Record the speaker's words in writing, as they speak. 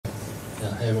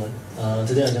Yeah, hey everyone.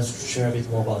 Today I just share a bit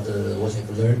more about what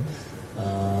I've learned.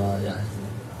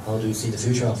 How do you see the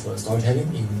future of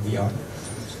storytelling in VR?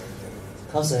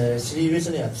 Because actually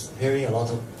recently I'm hearing a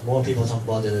lot of more people talk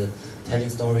about telling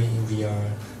story in VR,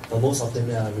 but most of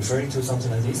them are referring to something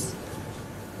like this.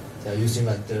 They're using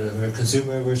like the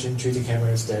consumer version 3D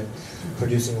cameras that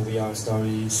producing VR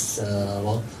stories.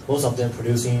 Well, most of them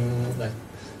producing like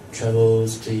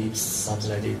travels, clips,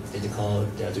 something like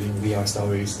that. They are doing VR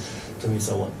stories to me,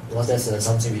 so on. Because that's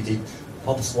something we did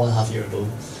perhaps 1.5 years ago.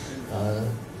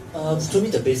 To me,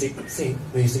 the basic thing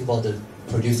when you think about the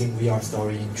producing VR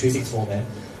story in 3D format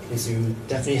is you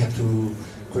definitely have to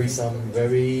create some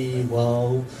very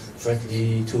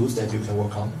well-friendly tools that you can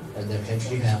work on, and that can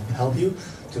actually help you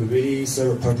to really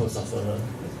serve a purpose of a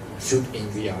shoot in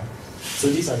VR. So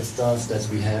these are the stuff that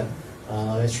we have.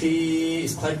 Actually,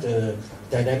 it's quite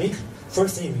dynamic.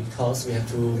 First thing, because we have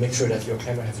to make sure that your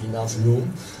camera has enough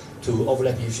room to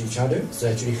overlap each other, so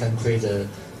actually can create a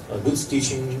good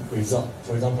stitching result.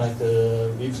 For example, like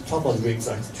we talk about rigs,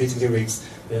 like 360 rigs,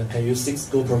 we can use 6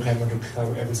 GoPro camera to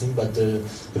cover everything, but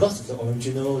because of the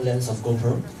original lens of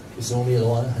GoPro, it's only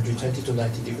 120 to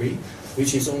 90 degree,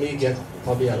 which is only get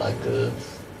probably like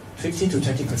 15 to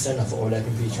 20% of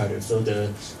overlapping to each other. So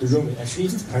the room actually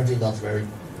is currently not very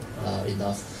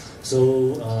enough.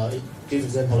 So it gives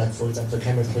example, like for example, the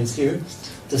camera placed here,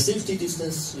 the safety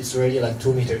distance is already like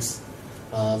 2 meters.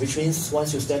 Which means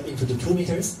once you step into the 2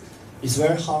 meters, it's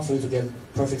very hard for you to get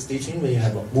perfect stitching when you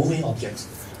have a moving object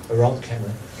around the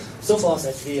camera. So for us,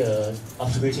 actually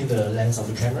upgrading the lens of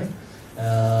the camera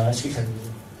actually can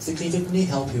significantly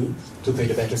help you to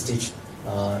create a better stitch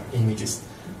images.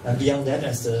 And beyond that,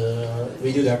 as the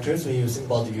video directors, when you think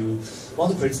about you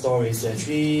want to create stories,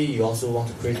 actually you also want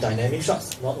to create dynamic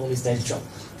shots, not only static shots.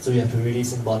 So you have to really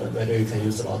think about whether you can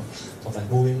use a lot of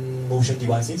like motion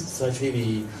devices. So actually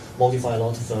we modify a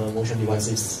lot of motion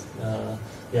devices,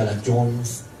 like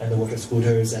drones and the water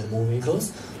scooters and moving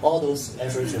vehicles. All those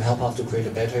efforts will help us to create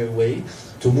a better way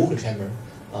to move the camera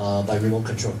by remote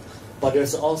control. But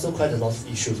there's also quite a lot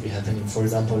of issues happening. For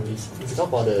example, if you talk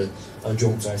about the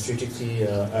drones, right, 360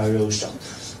 aerial shot.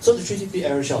 So the 360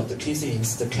 aerial shot, the key thing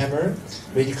is the camera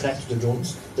really connects to the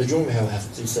drones. The drone will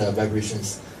have these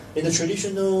vibrations. In the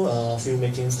traditional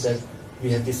filmmaking, that we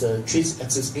have this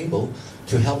 3-axis gimbal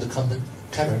to help the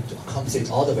camera to compensate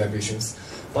all the vibrations.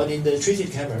 But in the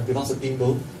 3D camera, because the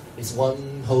gimbal is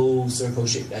one whole circle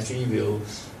shape, actually will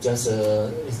just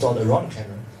install around the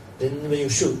camera. Then when you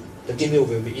shoot, the gimbal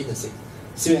will be in the thing.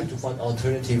 So you have to find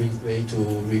alternative way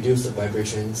to reduce the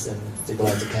vibrations and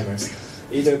stabilize the cameras,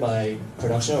 either by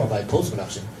production or by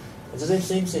post-production. It's the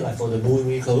same thing like for the moving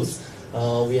vehicles.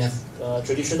 We have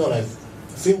traditional like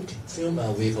film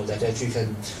vehicle that actually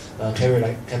can carry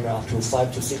like camera up to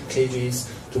 5 to 6 kgs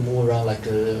to move around like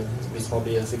with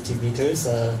probably 50 meters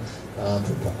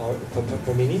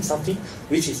per minute something,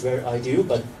 which is very ideal.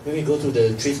 But when we go to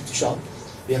the 360 shot,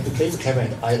 we have to place the camera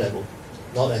at eye level,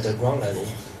 not at the ground level.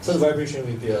 So the vibration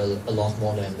will be a lot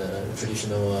more than the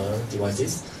traditional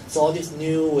devices. So all this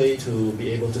new way to be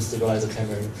able to stabilize the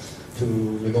camera, to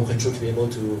remote control, to be able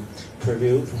to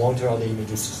preview, to monitor all the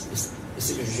images is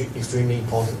extremely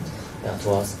important to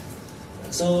us.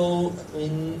 So,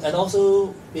 and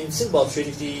also, when you think about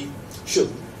 360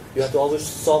 shoot, you have to always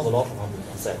solve a lot of problems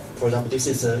on set. For example, this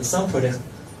is some project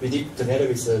we did together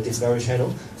with Discovery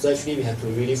Channel. So actually, we have to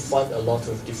really find a lot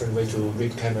of different ways to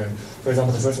read camera. For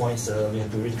example, the first one is we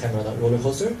have to read camera on a roller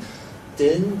coaster.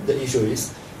 Then the issue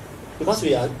is, because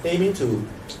we are aiming to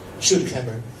shoot the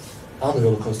camera on the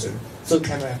roller coaster, so the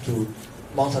camera have to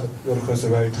mount on the roller coaster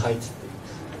very tight.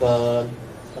 But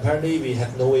apparently we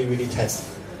have no way really test.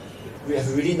 We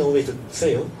have really no way to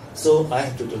fail, so I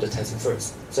have to do the testing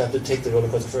first. So I have to take the roller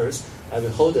coaster first. I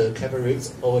will hold the camera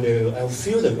rigs over there. I will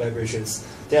feel the vibrations.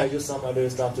 Then I use some other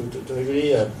stuff to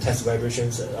really test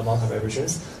vibrations, amount of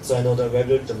vibrations. So I know that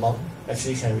whether the mount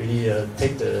actually can really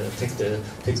take the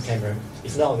camera.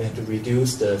 If not, we have to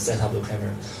reduce the setup of the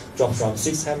camera, drop from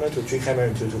 6 cameras to 3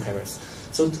 cameras to 2 cameras.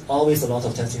 So always a lot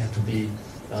of testing have to be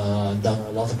done.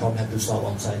 A lot of problems have to solve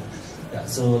on site. Yeah,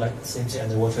 so like same thing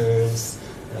underwaters,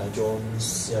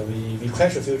 drones. Yeah, we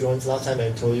crashed a few drones. Last time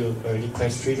I told you already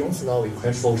crashed 3 drones. Now we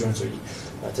crashed 4 drones already.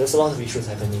 There's a lot of issues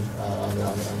happening on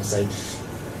the site.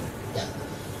 Yeah.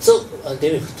 So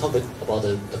then we talk about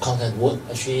the content. What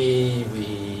actually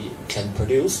we can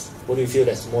produce. What do you feel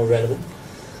that's more relevant?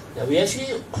 Yeah, we actually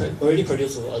already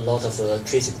produce a lot of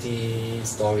 360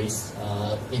 stories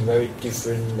in very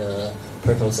different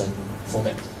purpose and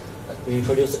format. We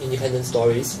produce independent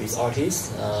stories with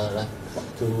artists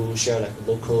to share like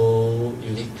local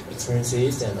unique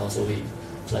experiences, and also we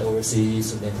like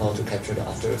overseas to Nepal to capture the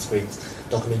after-earthquake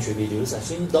documentary videos. I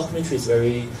think documentary is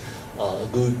very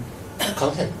good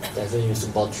content that we use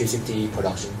about 360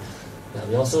 production.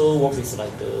 We also work with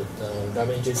like the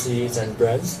government agencies and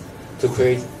brands to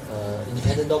create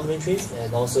independent documentaries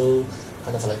and also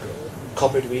kind of like a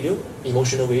corporate video,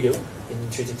 emotional video in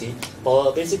 360.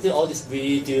 But basically all this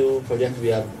video project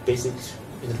we are basic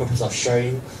in the purpose of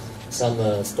sharing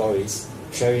some stories,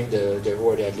 sharing their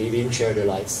world they are living, share their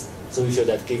lives. So we feel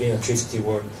that giving a 360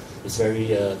 world is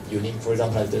very unique. For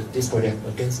example, like this project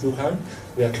against blue card,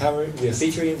 we are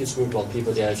featuring this group of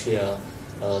people that actually are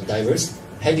diverse,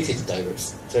 handicapped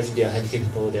divers. So actually they are handicapped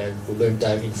people that who learn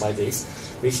dive in 5 days,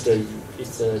 which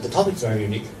the topic is very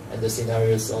unique and the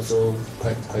scenario is also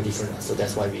quite different. So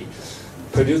that's why we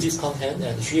produce this content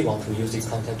and we want to use this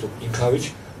content to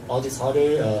encourage all these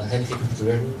other handicapped people to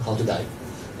learn how to dive,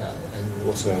 and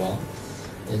works very well.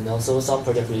 And also some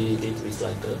project we did with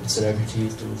like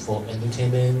celebrities for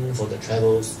entertainment, for the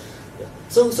travels. Yeah.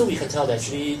 So we can tell that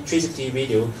actually 360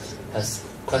 video has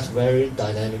quite very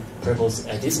dynamic purpose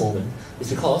at this moment.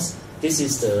 It's because this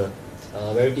is the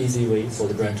very easy way for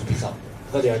the brand to pick up.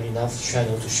 Because there are enough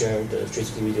channels to share the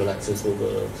 360 video like Facebook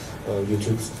or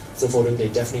YouTube. So for them, they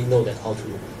definitely know that how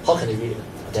can they really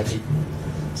adapt it.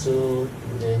 So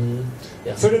then,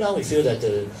 yeah, further down we feel that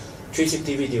the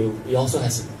 360 video it also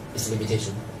has its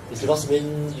limitation. It's because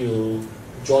when you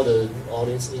draw the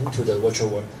audience into the virtual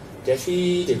world, they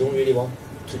don't really want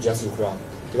to just look around.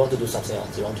 They want to do something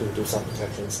else. They want to do some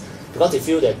interactions because they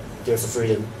feel that there's a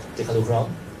freedom. They can look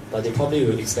around, but they probably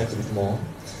will expect a bit more.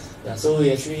 Yeah, so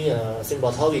we actually think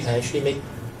about how we can actually make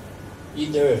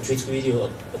either a 360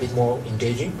 video a bit more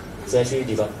engaging. So actually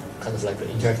develop kind of like an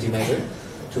interactive measure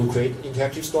to create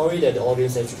interactive story that the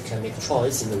audience actually can make a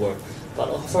choice in the world. But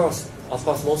of course,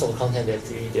 most of the content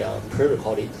actually they are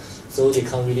pre-recorded, so they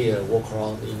can't really walk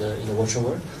around in the virtual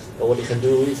world. But what they can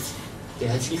do is they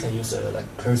actually can use like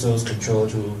cursors control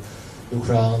to look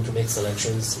around to make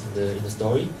selections in the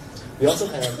story. We also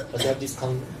can adapt this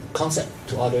concept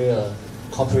to other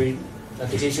corporate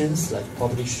applications like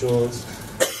property shows,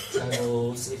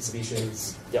 travels,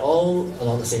 exhibitions. They're all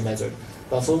along the same method.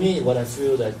 But for me, what I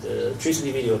feel that the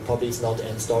 360 video probably is not the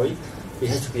end story. It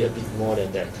has to be a bit more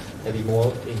than that, maybe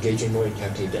more engaging, more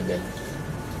interactive than that.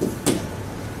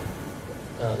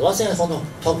 The last thing I want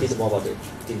to talk a bit more about the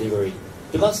delivery,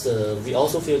 because we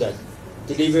also feel that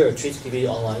deliver a 360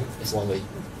 video online is one way.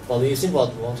 But when you think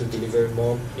about want to deliver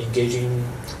more engaging,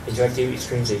 interactive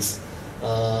experiences,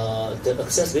 the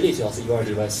accessibility of your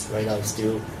device right now is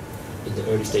still in the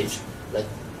early stage. Like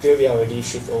here we already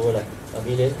shipped over like 1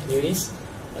 million units.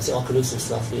 I think Oculus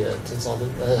is roughly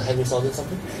 10,000, 100,000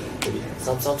 something, maybe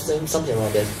something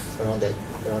around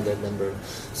that number.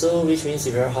 So which means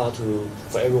it's very hard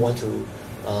for everyone to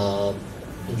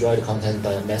enjoy the content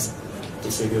by a mass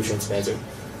distributions method.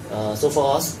 So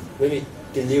for us, when we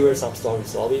deliver some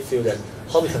stories, so we feel that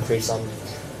how we can create some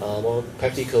more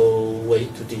practical way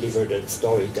to deliver the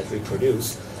story that we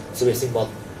produce. So we think about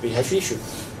we actually should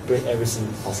bring everything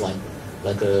offline,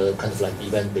 like a kind of like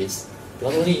event-based.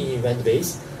 Not only in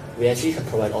event-based, we actually can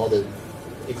provide all the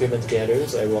equipment together,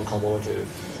 so everyone come over to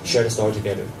share the story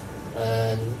together.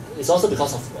 And it's also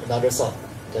because of another thought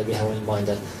that we have in mind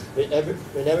that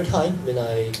every time when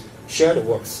I share the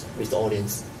works with the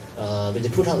audience, when they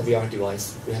put on the VR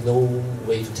device, we have no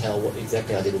way to tell what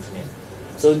exactly are they looking at.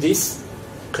 So this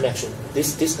connection,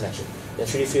 this disconnection, they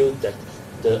actually feel that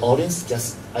the audience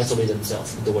just isolate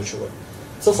themselves in the virtual world.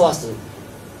 So for us,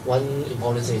 one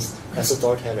important thing is, as a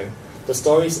storyteller, the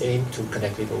stories aim to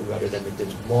connect people rather than make them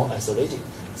more isolated.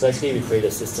 So actually we create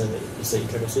a system, it's an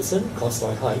internal system called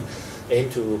StoryHive, aim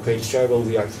to create shareable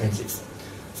VR experiences.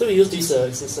 So we use this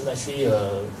system actually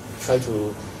try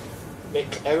to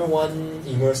make everyone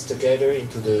immersed together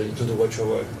into the virtual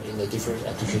world in the different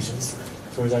applications.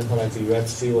 For example, like we rent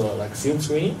like film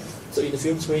screening. So in the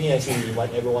film screening, actually we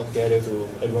invite everyone together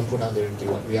everyone put on their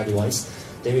VR device.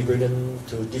 Then we bring them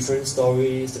to different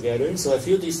stories together. So I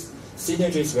feel this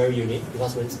synergy is very unique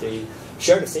because when they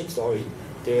share the same story,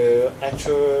 their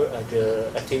actual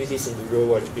activities in the real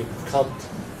world become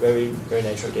very, very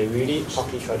natural. They really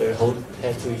hug each other, hold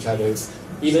hands to each other,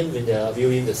 even when they are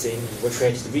viewing the same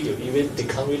virtual video, even they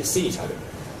can't really see each other.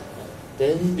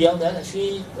 Then beyond that,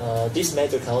 actually, this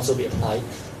method can also be applied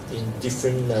in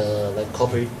different like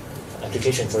corporate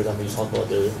applications. For example, you talk about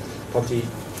the property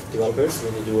developers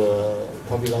when they do a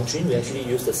property launching. We actually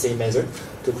use the same method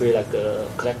to create like a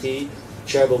collective,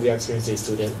 shareable VR experiences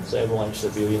to them. So everyone is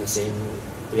viewing the same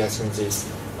VR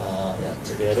experiences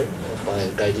together by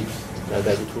guided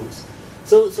tools.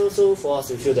 So for us,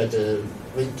 we feel that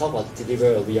when we talk about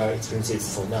deliver a VR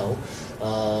experiences for now,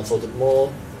 for the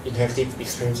more interactive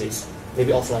experiences,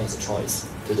 maybe offline is a choice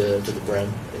to the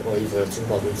brand, or if you're thinking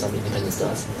about doing some independent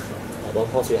stuff. But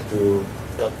of course, we have to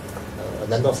got a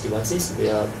number of devices. We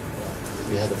have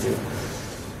a few.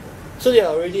 So there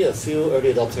are already a few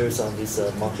early adopters on this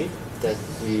market that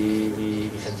we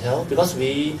can tell, because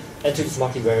we entered this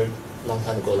market very long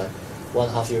time ago, like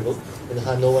 1.5 years ago. In the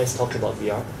time, no one is talking about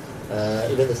VR.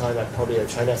 Even the time, like probably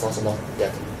China is also not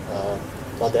that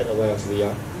aware of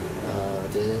VR.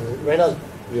 Then right now,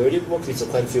 we already work with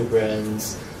quite a few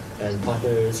brands and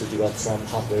partners who develop from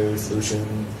hardware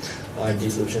solution, R&D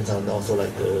solutions, and also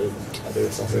like other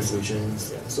software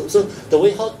solutions. Yeah. So the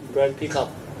way how brand pick up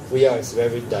VR is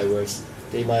very diverse.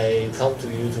 They might come to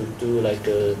you to do like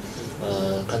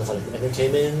kind of like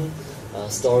entertainment,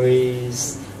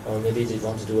 stories, or maybe they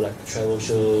want to do like travel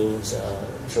shows,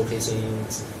 showcasing,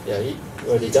 yeah,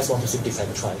 or they just want to simply have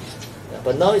a try. Yeah.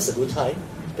 But now it's a good time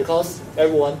because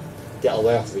everyone, they are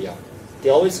aware of VR. They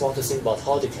always want to think about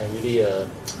how they can really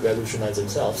revolutionize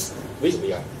themselves with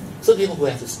VR. So people who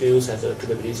have the skills, have the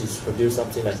capabilities to produce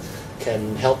something that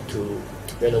can help to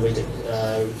innovate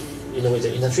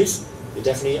the industries, you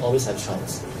definitely always have a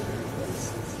chance.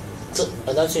 So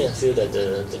another thing I feel that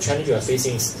the challenge we are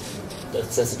facing is the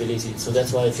accessibility. So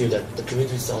that's why I feel that the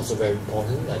community is also very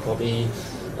important. Like probably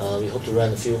we hope to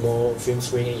run a few more film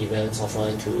screening events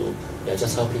offline to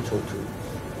just help people to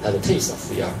have a taste of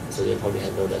VR. So they probably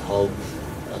know that how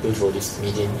beautiful this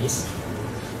medium is.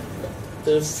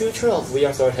 The future of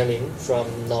VR storytelling from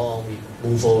now on, we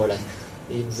move forward. Like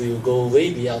it will go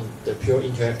way beyond the pure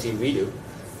interactive video.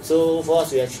 So for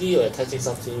us, we actually are testing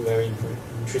something very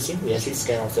interesting. We actually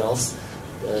scan ourselves,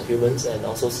 humans, and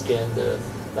also scan the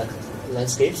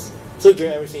landscapes. So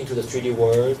bring everything into the 3D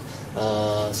world.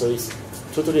 So it's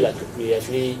totally like we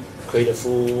actually create a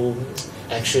full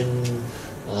action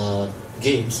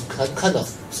games kind of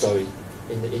story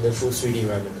in the full 3D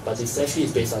environment. But it's actually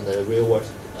based on the real world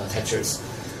textures.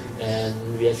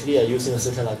 And we actually are using a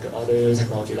certain like other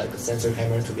technology like a sensor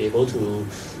camera to be able to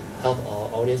help our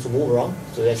audience to move around.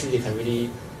 So actually they can really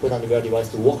put on the VR device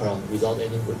to walk around without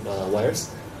any wires.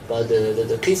 But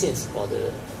the key thing is about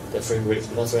the frame rate,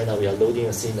 because right now we are loading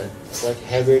a scene that's like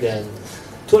heavier than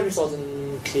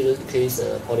 200,000 K's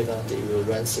polygon. It will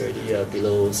run already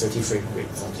below 30 frame rate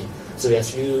or something. So we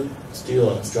actually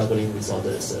still struggling with all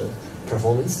this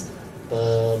performance.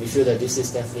 But we feel that this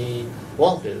is definitely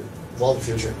one of the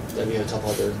future that we are talking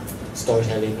about the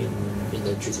storytelling in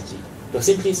the 360. But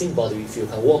simply think about it, if you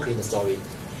can walk in the story,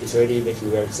 it's already makes you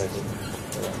very exciting.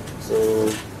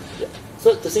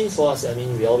 So the thing for us, I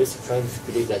mean, we always try to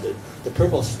believe that the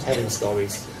purpose of telling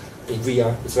stories in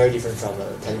VR is very different from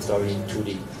telling story in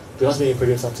 2D. Because when you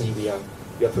produce something in VR,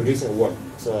 you are producing a work.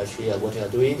 So actually, what you are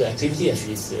doing, the activity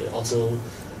actually is also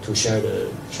to share the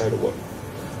work.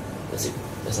 That's it.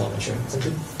 That's all I'm sharing. Thank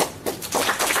you.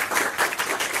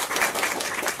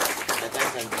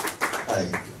 Hi,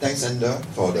 thanks Ender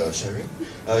for the sharing.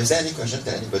 Is there any questions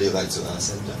that anybody would like to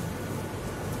ask Ender?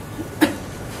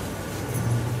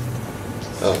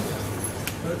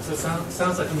 So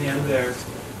sounds like in the end there,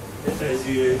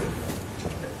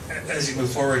 as you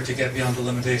move forward to get beyond the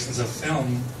limitations of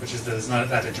film, which is that it's not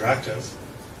that interactive,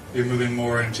 you're moving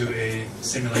more into a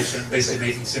simulation, basically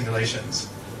making simulations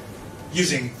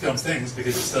using film things,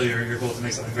 because it's still your goal to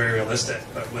make something very realistic,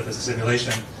 but with a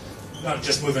simulation, not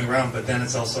just moving around, but then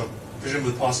it's also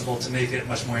presumably possible to make it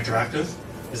much more interactive.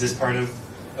 Is this part of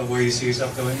where you see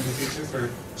yourself going in the future for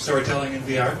storytelling in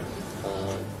VR?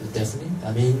 Definitely.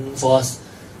 I mean, for us,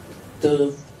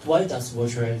 why does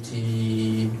virtual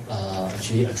reality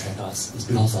actually attract us? It's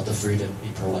because of the freedom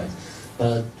it provides.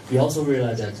 But we also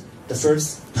realize that the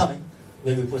first time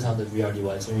when we put on the VR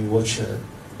device, when we watch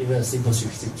even a simple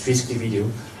 360 video,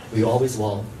 we always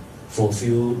wow for a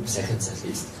few seconds at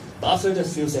least. But after that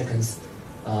few seconds,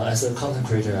 as a content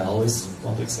creator, I always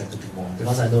want to expect a bit more,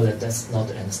 because I know that that's not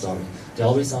the end story. There's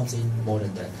always something more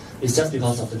than that. It's just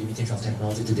because of the limitation of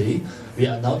technology today, we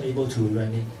are not able to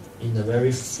run it in the very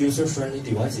user-friendly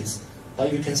devices. But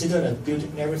if you consider that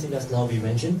building everything that's now been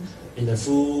mentioned in the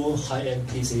full high-end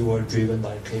PC world driven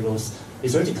by cables,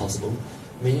 it's already possible.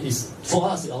 I mean, for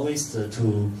us, it's always to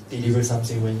deliver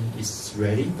something when it's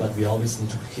ready, but we always need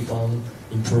to keep on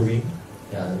improving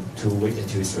to wait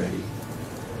until it's ready.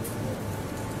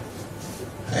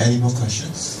 Any more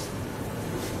questions?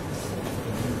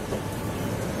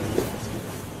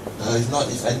 If not,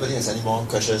 if anybody has any more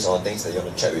questions or things that you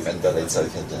want to chat with Ender later, you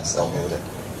can just email them.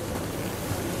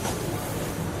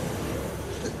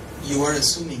 You are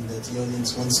assuming that the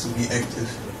audience wants to be active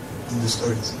in the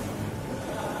stories.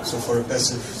 So for a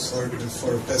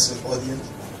passive audience,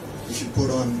 if you put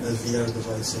on a VR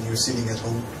device and you're sitting at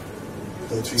home,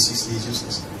 the 360 is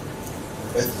useless,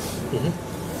 right? Mm-hmm.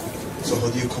 So how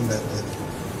do you combat that?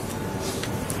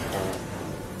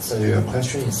 So your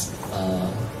question is,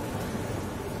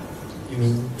 you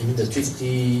mean the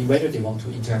 360, whether they want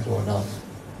to interact or not?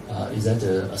 Is that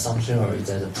an assumption or is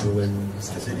that a proven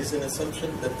something? It is an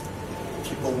assumption that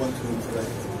people want to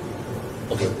interact.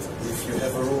 Okay. But if you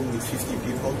have a room with 50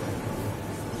 people,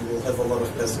 you will have a lot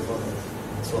of passive audience.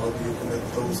 So how do you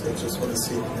connect those that just want to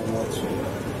sit and watch?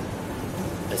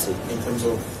 I see. In terms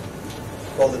of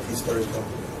quality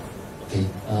storytelling. Okay.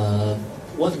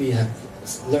 What we have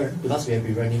learned, because we have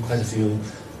been running quite a few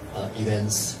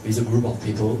events with a group of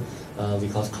people, we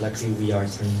call it collective VR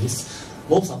trainings.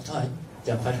 Most of the time,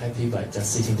 they are quite happy by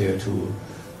just sitting there to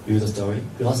view the story,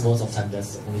 because most of the time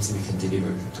that's the only thing we can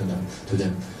deliver to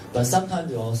them. But sometimes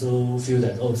they also feel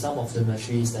that, oh, some of them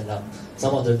actually stand up,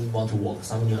 some of them want to walk,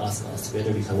 some of them ask us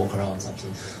whether we can walk around or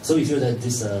something. So we feel that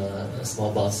this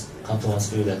small bots come to us,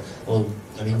 feel that, oh,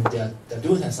 I mean, they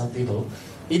do have some people,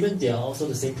 even they are also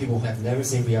the same people who have never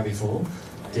seen VR before,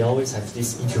 they always have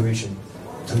this intuition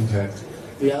to interact.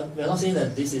 We are not saying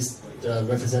that this is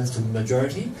represents the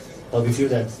majority, but we feel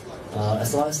that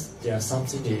as long as there is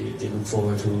something they look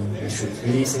forward to, we should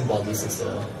really think about this as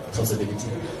a possibility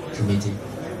to meet it.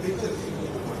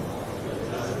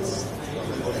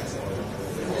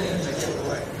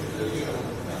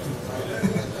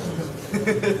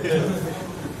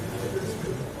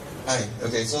 Hi.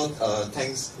 Okay. So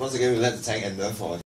thanks once again. We like to thank Ender for